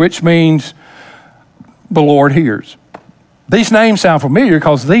 which means the Lord hears. These names sound familiar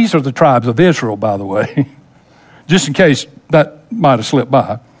because these are the tribes of Israel, by the way, just in case that might have slipped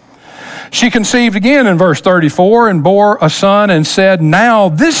by. She conceived again in verse 34 and bore a son and said, now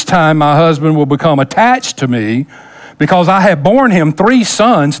this time my husband will become attached to me, because I have borne him 3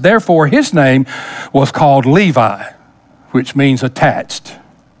 sons, therefore his name was called Levi, which means attached.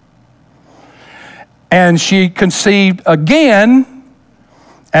 And she conceived again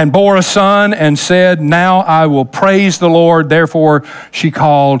and bore a son and said, now I will praise the Lord. Therefore she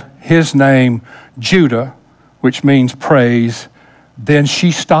called his name Judah, which means praise. Then she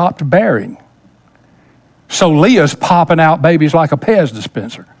stopped bearing. So Leah's popping out babies like a Pez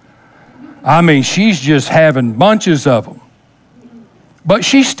dispenser. I mean, she's just having bunches of them. But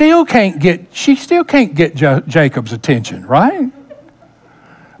she still can't get Jacob's attention, right?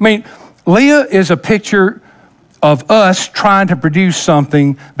 I mean, Leah is a picture of us trying to produce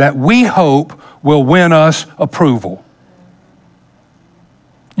something that we hope will win us approval.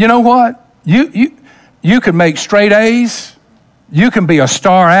 You know what? You can make straight A's. You can be a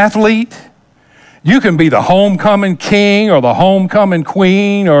star athlete. You can be the homecoming king or the homecoming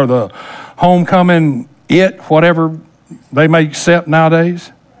queen or the homecoming whatever they may accept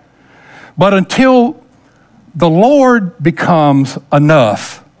nowadays. But until the Lord becomes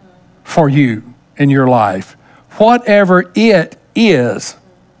enough for you in your life, whatever it is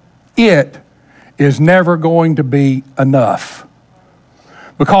never going to be enough.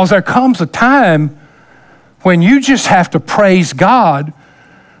 Because there comes a time when you just have to praise God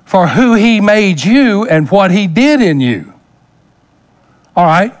for who He made you and what He did in you. All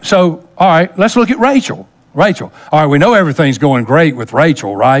right, let's look at Rachel. All right, we know everything's going great with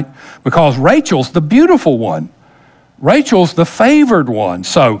Rachel, right? Because Rachel's the beautiful one. Rachel's the favored one.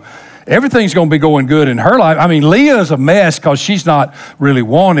 So everything's going to be going good in her life. I mean, Leah's a mess because she's not really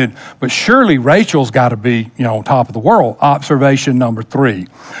wanted, but surely Rachel's got to be, on top of the world. Observation number 3.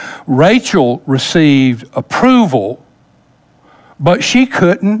 Rachel received approval, but she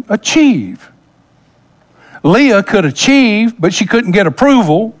couldn't achieve. Leah could achieve, but she couldn't get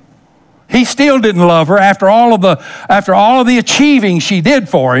approval. He still didn't love her after all of the achieving she did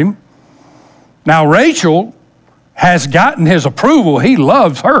for him. Now Rachel has gotten his approval. He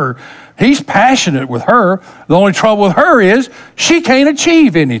loves her. He's passionate with her. The only trouble with her is she can't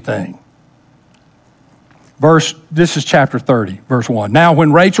achieve anything. This is chapter 30, verse 1. Now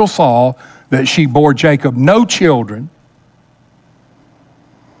when Rachel saw that she bore Jacob no children,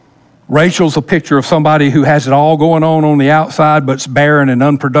 Rachel's a picture of somebody who has it all going on the outside, but's barren and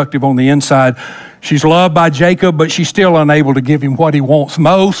unproductive on the inside. She's loved by Jacob, but she's still unable to give him what he wants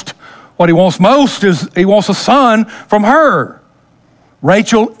most. What he wants most is he wants a son from her.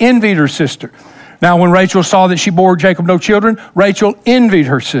 Rachel envied her sister. Now, when Rachel saw that she bore Jacob no children, Rachel envied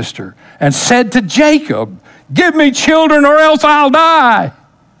her sister and said to Jacob, "Give me children or else I'll die."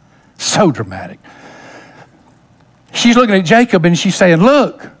 So dramatic. She's looking at Jacob and she's saying,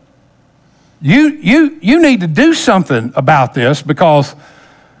 "Look, you need to do something about this because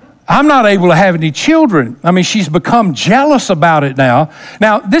I'm not able to have any children." I mean, she's become jealous about it now.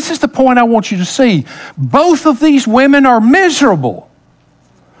 Now, this is the point I want you to see. Both of these women are miserable.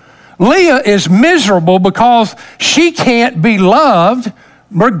 Leah is miserable because she can't be loved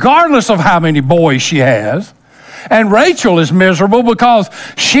regardless of how many boys she has. And Rachel is miserable because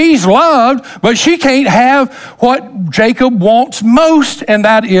she's loved, but she can't have what Jacob wants most, and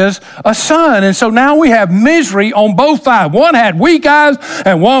that is a son. And so now we have misery on both sides. One had weak eyes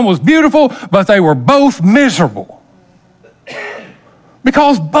and one was beautiful, but they were both miserable.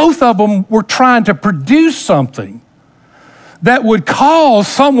 Because both of them were trying to produce something that would cause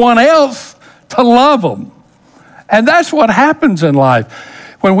someone else to love them. And that's what happens in life.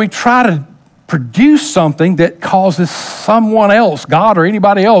 When we try to produce something that causes someone else, God or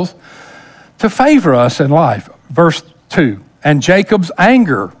anybody else, to favor us in life. Verse 2, and Jacob's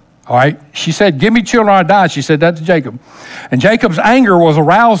anger, all right, she said, "Give me children or I die." She said that to Jacob. And Jacob's anger was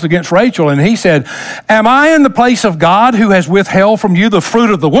aroused against Rachel, and he said, "Am I in the place of God who has withheld from you the fruit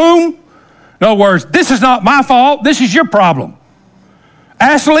of the womb?" In other words, this is not my fault, this is your problem.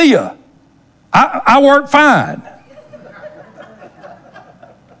 Ask Leah. I work fine.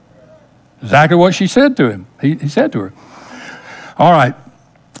 Exactly what she said to him. He said to her. All right.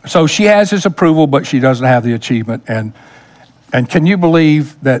 So she has his approval, but she doesn't have the achievement. And can you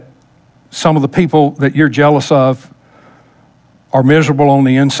believe that some of the people that you're jealous of are miserable on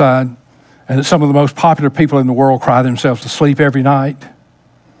the inside? And that some of the most popular people in the world cry themselves to sleep every night?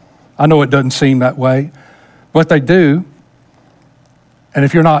 I know it doesn't seem that way, but they do. And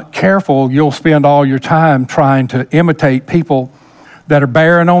if you're not careful, you'll spend all your time trying to imitate people that are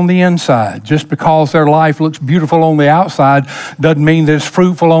barren on the inside. Just because their life looks beautiful on the outside doesn't mean that it's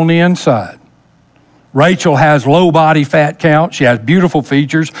fruitful on the inside. Rachel has low body fat count. She has beautiful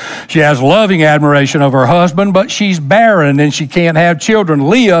features. She has loving admiration of her husband, but she's barren and she can't have children.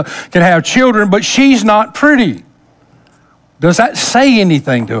 Leah can have children, but she's not pretty. Does that say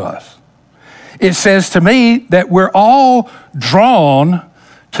anything to us? It says to me that we're all drawn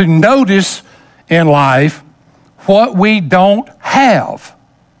to notice in life what we don't have.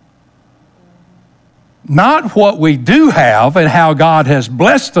 Not what we do have and how God has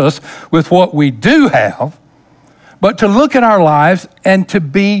blessed us with what we do have, but to look at our lives and to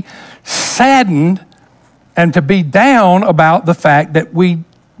be saddened and to be down about the fact that we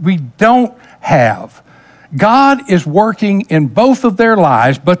don't have. God is working in both of their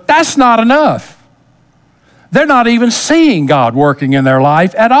lives, but that's not enough. They're not even seeing God working in their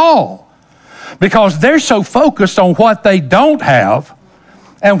life at all because they're so focused on what they don't have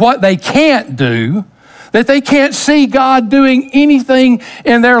and what they can't do that they can't see God doing anything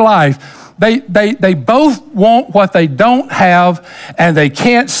in their life. They both want what they don't have, and they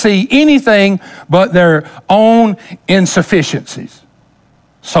can't see anything but their own insufficiencies.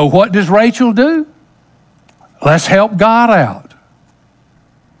 So what does Rachel do? Let's help God out.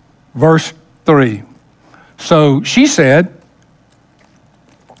 Verse 3. So she said,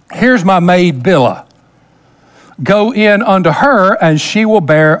 here's my maid Bilhah. Go in unto her, and she will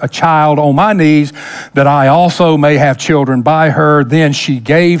bear a child on my knees, that I also may have children by her. Then she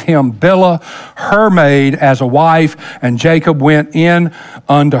gave him Bilhah, her maid, as a wife, and Jacob went in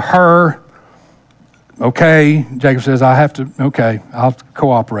unto her. Okay, Jacob says, I'll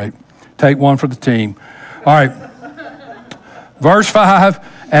cooperate. Take one for the team. All right. Verse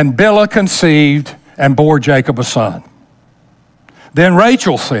 5, and Bilhah conceived and bore Jacob a son. Then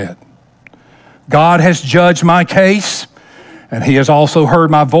Rachel said, God has judged my case, and he has also heard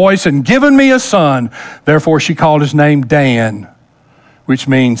my voice and given me a son. Therefore she called his name Dan, which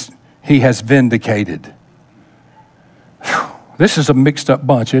means he has vindicated. Whew. This is a mixed up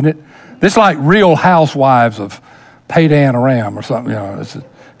bunch, isn't it? This is like Real Housewives of Padan Aram or something. It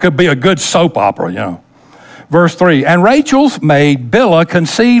could be a good soap opera, Verse 3, and Rachel's maid Bilhah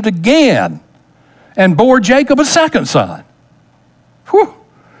conceived again and bore Jacob a second son. Whew.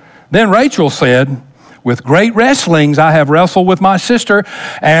 Then Rachel said, with great wrestlings I have wrestled with my sister,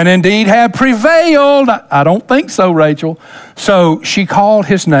 and indeed have prevailed. I don't think so, Rachel. So she called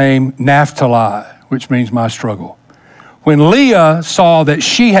his name Naphtali, which means my struggle. When Leah saw that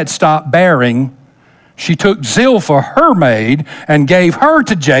she had stopped bearing, she took Zilpah, her maid, and gave her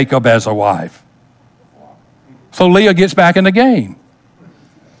to Jacob as a wife. So Leah gets back in the game.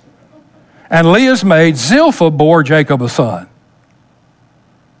 And Leah's maid Zilpah bore Jacob a son.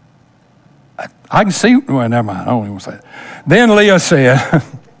 I can see, well, never mind, I don't even want to say it. Then Leah said,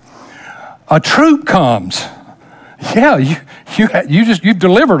 a troop comes. Yeah, you've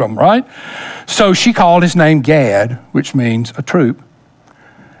delivered them, right? So she called his name Gad, which means a troop.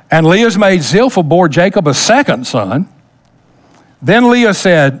 And Leah's maid Zilpah bore Jacob a second son. Then Leah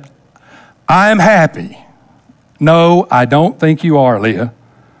said, I am happy. No, I don't think you are, Leah.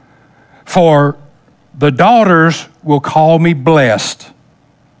 For the daughters will call me blessed.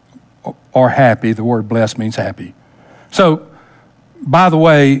 Or happy. The word blessed means happy. So, by the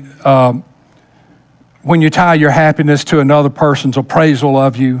way, when you tie your happiness to another person's appraisal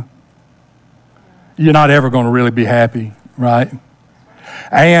of you, you're not ever going to really be happy, right?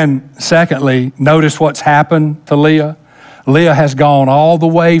 And secondly, notice what's happened to Leah. Leah has gone all the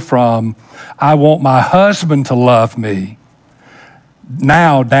way from, I want my husband to love me,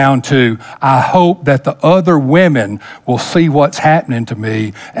 now down to, I hope that the other women will see what's happening to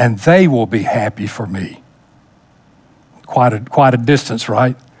me and they will be happy for me. Quite a distance,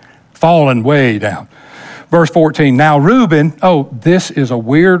 right? Falling way down. Verse 14, now Reuben, this is a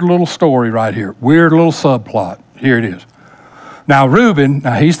weird little story right here. Weird little subplot. Here it is. Now Reuben,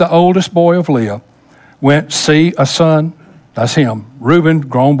 he's the oldest boy of Leah, went to see a son. That's him. Reuben,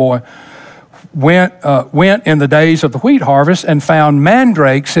 grown boy. Went in the days of the wheat harvest and found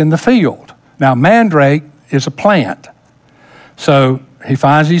mandrakes in the field. Now, mandrake is a plant. So he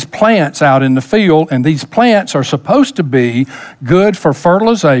finds these plants out in the field, and these plants are supposed to be good for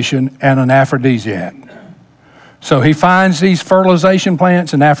fertilization and an aphrodisiac. So he finds these fertilization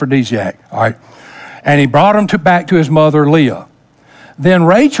plants and aphrodisiac, all right? And he brought them back to his mother, Leah. Then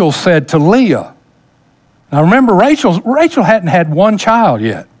Rachel said to Leah, now remember, Rachel hadn't had one child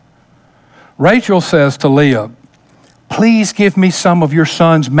yet. Rachel says to Leah, please give me some of your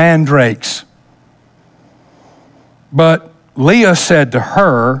son's mandrakes. But Leah said to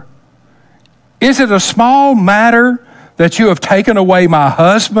her, is it a small matter that you have taken away my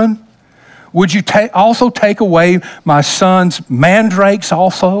husband? Would you also take away my son's mandrakes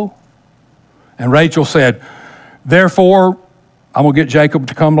also? And Rachel said, therefore, I'm going to get Jacob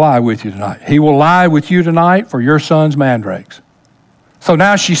to come lie with you tonight. He will lie with you tonight for your son's mandrakes. So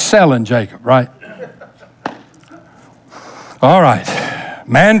now she's selling Jacob, right? All right.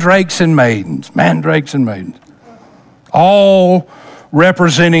 Mandrakes and maidens. Mandrakes and maidens. All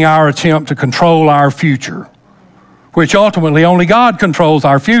representing our attempt to control our future, which ultimately only God controls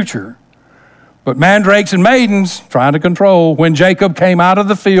our future. But mandrakes and maidens trying to control. When Jacob came out of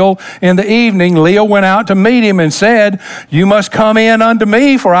the field in the evening, Leah went out to meet him and said, you must come in unto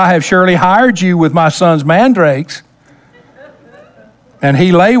me, for I have surely hired you with my son's mandrakes. And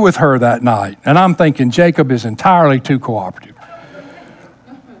he lay with her that night. And I'm thinking Jacob is entirely too cooperative.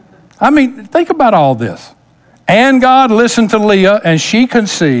 I mean, think about all this. And God listened to Leah, and she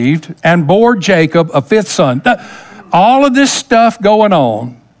conceived and bore Jacob a fifth son. All of this stuff going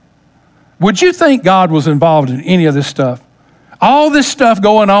on. Would you think God was involved in any of this stuff? All this stuff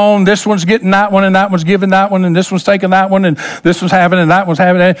going on, this one's getting that one, and that one's giving that one, and this one's taking that one, and this one's having, and that one's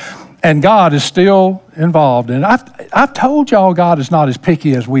having it. And God is still involved. And I've told y'all God is not as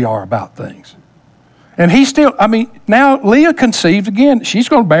picky as we are about things. And he still, I mean, now Leah conceived again. She's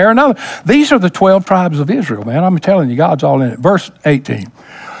going to bear another. These are the 12 tribes of Israel, man. I'm telling you, God's all in it. Verse 18.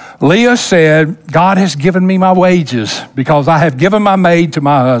 Leah said, God has given me my wages because I have given my maid to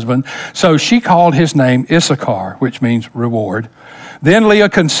my husband. So she called his name Issachar, which means reward. Then Leah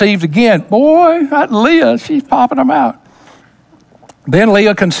conceived again. Boy, that Leah, she's popping them out. Then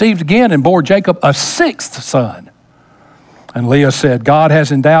Leah conceived again and bore Jacob a sixth son. And Leah said, God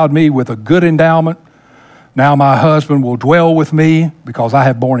has endowed me with a good endowment. Now my husband will dwell with me because I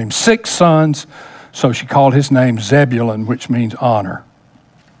have borne him 6 sons. So she called his name Zebulun, which means honor.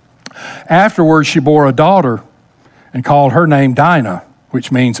 Afterwards, she bore a daughter and called her name Dinah,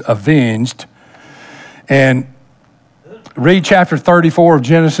 which means avenged. And read chapter 34 of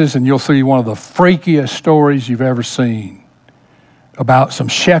Genesis, and you'll see one of the freakiest stories you've ever seen about some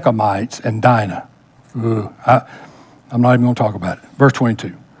Shechemites and Dinah. I'm not even going to talk about it. Verse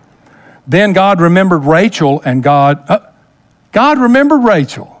 22. Then God remembered Rachel, and God remembered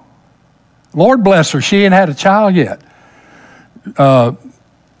Rachel. Lord bless her. She ain't had a child yet.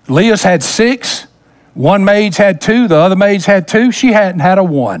 Leah's had 6. One maid's had 2. The other maid's had 2. She hadn't had a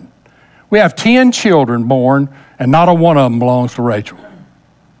 1. We have 10 children born, and not a one of them belongs to Rachel.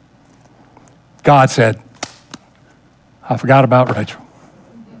 God said, I forgot about Rachel.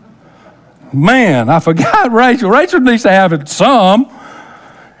 Man, I forgot Rachel. Rachel needs to have it some.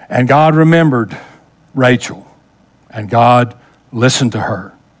 And God remembered Rachel, and God listened to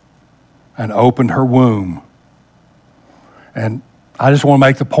her and opened her womb. And I just want to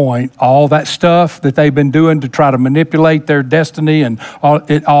make the point, all that stuff that they've been doing to try to manipulate their destiny, and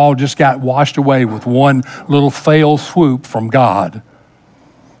it all just got washed away with one little fail swoop from God.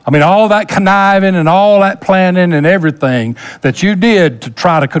 I mean, all that conniving and all that planning and everything that you did to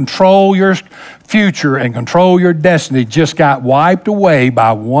try to control your future and control your destiny just got wiped away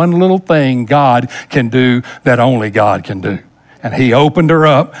by one little thing God can do that only God can do. And he opened her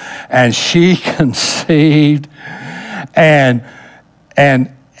up, and she conceived and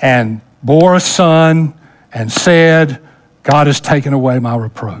bore a son and said, God has taken away my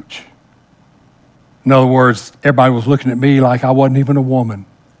reproach. In other words, everybody was looking at me like I wasn't even a woman.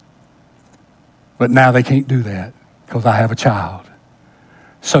 But now they can't do that because I have a child.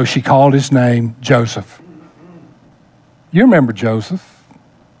 So she called his name Joseph. You remember Joseph,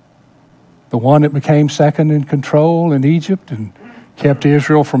 the one that became second in control in Egypt and kept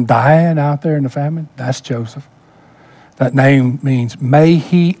Israel from dying out there in the famine? That's Joseph. That name means may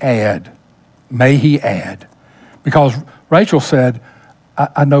he add. May he add. Because Rachel said,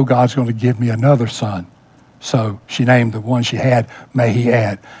 I know God's going to give me another son. So she named the one she had, may he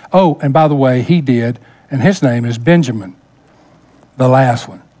add. Oh, and by the way, he did, and his name is Benjamin, the last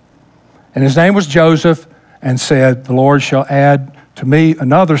one. And his name was Joseph, and said, the Lord shall add to me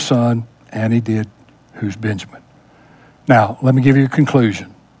another son, and he did, who's Benjamin. Now, let me give you a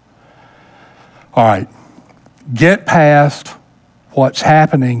conclusion. All right, get past what's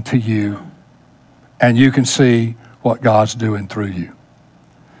happening to you, and you can see what God's doing through you.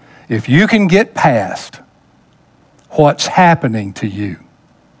 If you can get past what's happening to you,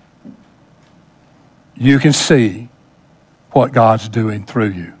 you can see what God's doing through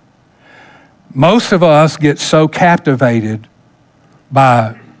you. Most of us get so captivated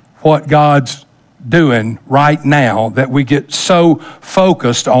by what God's doing right now that we get so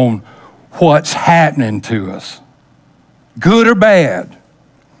focused on what's happening to us, good or bad,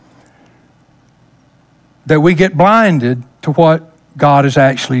 that we get blinded to what God is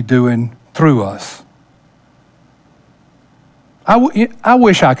actually doing through us. I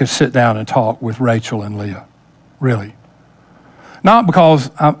wish I could sit down and talk with Rachel and Leah, really. Not because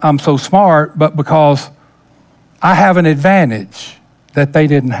I'm so smart, but because I have an advantage that they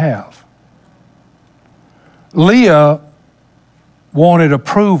didn't have. Leah wanted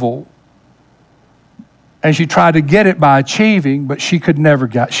approval, and she tried to get it by achieving, but she never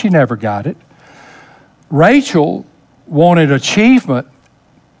got it. Rachel wanted achievement.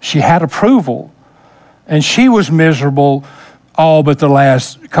 She had approval, and she was miserable all but the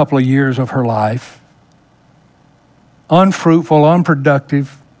last couple of years of her life. Unfruitful,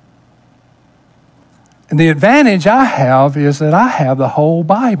 unproductive. And the advantage I have is that I have the whole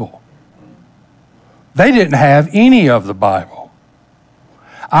Bible. They didn't have any of the Bible.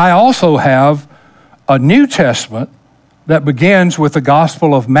 I also have a New Testament that begins with the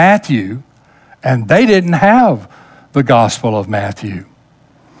Gospel of Matthew, and they didn't have the Gospel of Matthew.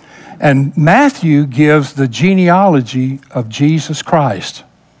 And Matthew gives the genealogy of Jesus Christ.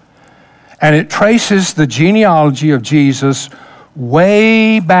 And it traces the genealogy of Jesus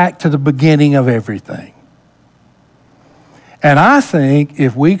way back to the beginning of everything. And I think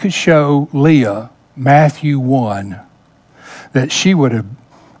if we could show Leah Matthew 1, that she would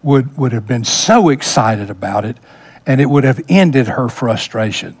have been so excited about it, and it would have ended her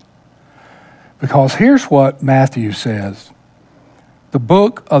frustration. Because here's what Matthew says. The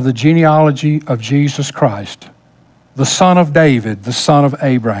book of the genealogy of Jesus Christ, the son of David, the son of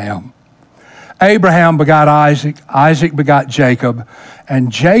Abraham. Abraham begot Isaac, Isaac begot Jacob,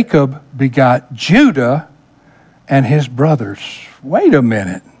 and Jacob begot Judah and his brothers. Wait a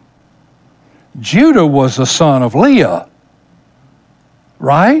minute. Judah was the son of Leah,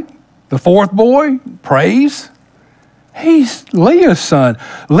 right? The fourth boy, praise. He's Leah's son.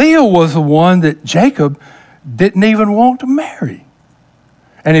 Leah was the one that Jacob didn't even want to marry.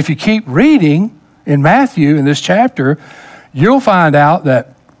 And if you keep reading in Matthew, in this chapter, you'll find out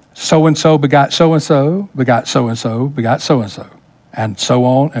that so-and-so begot so-and-so, begot so-and-so, begot so-and-so, and so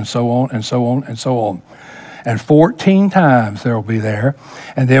on, and so on, and so on, and so on. And 14 times they'll be there.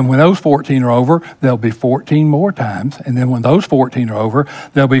 And then when those 14 are over, there'll be 14 more times. And then when those 14 are over,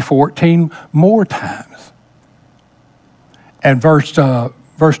 there'll be 14 more times. And verse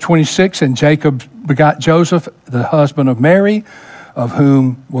 26, and Jacob begot Joseph, the husband of Mary, of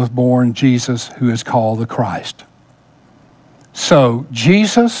whom was born Jesus, who is called the Christ. So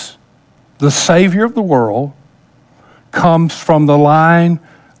Jesus, the Savior of the world, comes from the line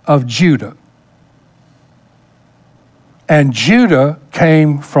of Judah. And Judah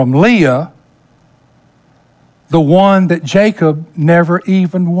came from Leah, the one that Jacob never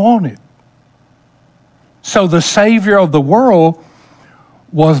even wanted. So the Savior of the world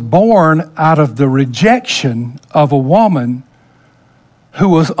was born out of the rejection of a woman who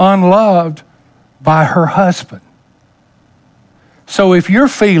was unloved by her husband. So if you're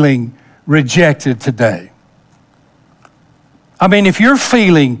feeling rejected today, I mean, if you're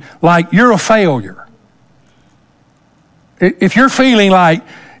feeling like you're a failure, if you're feeling like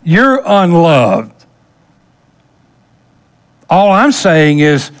you're unloved, all I'm saying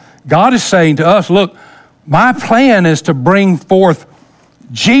is God is saying to us, look, my plan is to bring forth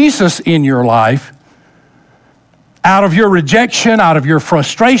Jesus in your life out of your rejection, out of your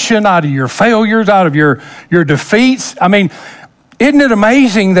frustration, out of your failures, out of your defeats. I mean, isn't it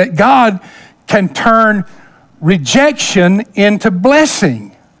amazing that God can turn rejection into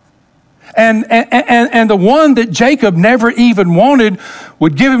blessing? And the one that Jacob never even wanted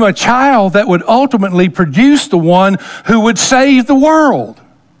would give him a child that would ultimately produce the one who would save the world.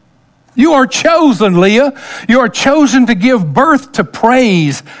 You are chosen, Leah. You are chosen to give birth to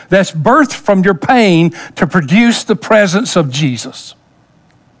praise that's birthed from your pain to produce the presence of Jesus.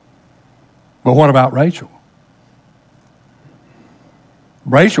 But what about Rachel?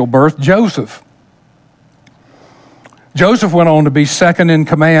 Rachel birthed Joseph. Joseph went on to be second in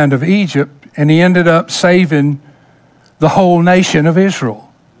command of Egypt, and he ended up saving the whole nation of Israel.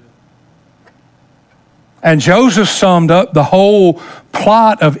 And Joseph summed up the whole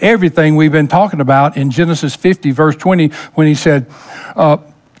plot of everything we've been talking about in Genesis 50, verse 20, when he said,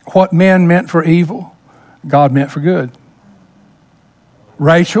 what men meant for evil, God meant for good.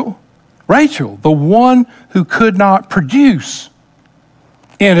 Rachel, the one who could not produce,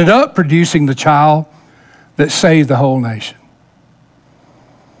 ended up producing the child that saved the whole nation.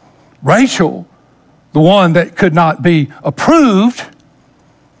 Rachel, the one that could not be approved,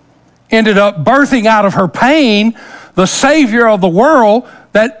 ended up birthing out of her pain the Savior of the world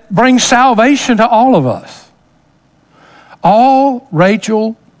that brings salvation to all of us. All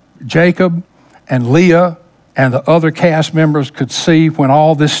Rachel, Jacob, and Leah and the other cast members could see when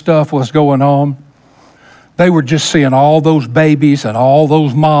all this stuff was going on, they were just seeing all those babies and all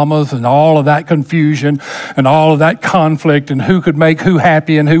those mamas and all of that confusion and all of that conflict and who could make who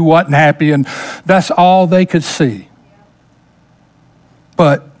happy and who wasn't happy, and that's all they could see.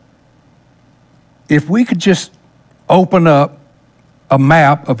 But if we could just open up a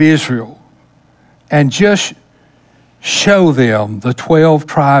map of Israel and just show them the 12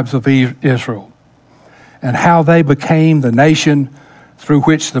 tribes of Israel and how they became the nation through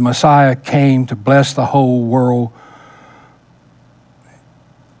which the Messiah came to bless the whole world.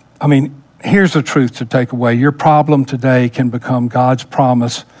 I mean, here's the truth to take away. Your problem today can become God's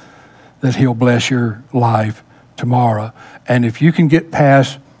promise that He'll bless your life tomorrow. And if you can get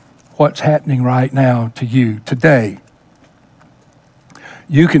past what's happening right now to you today,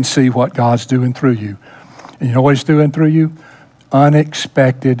 you can see what God's doing through you. And you know what He's doing through you?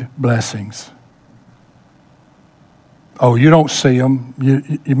 Unexpected blessings. Oh, you don't see them.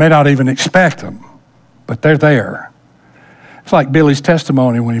 You may not even expect them, but they're there. It's like Billy's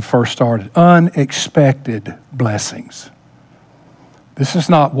testimony when he first started. Unexpected blessings. This is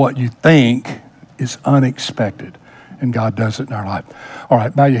not what you think. It's unexpected. And God does it in our life. All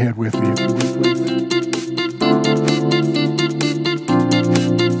right, bow your head with me if you would, please.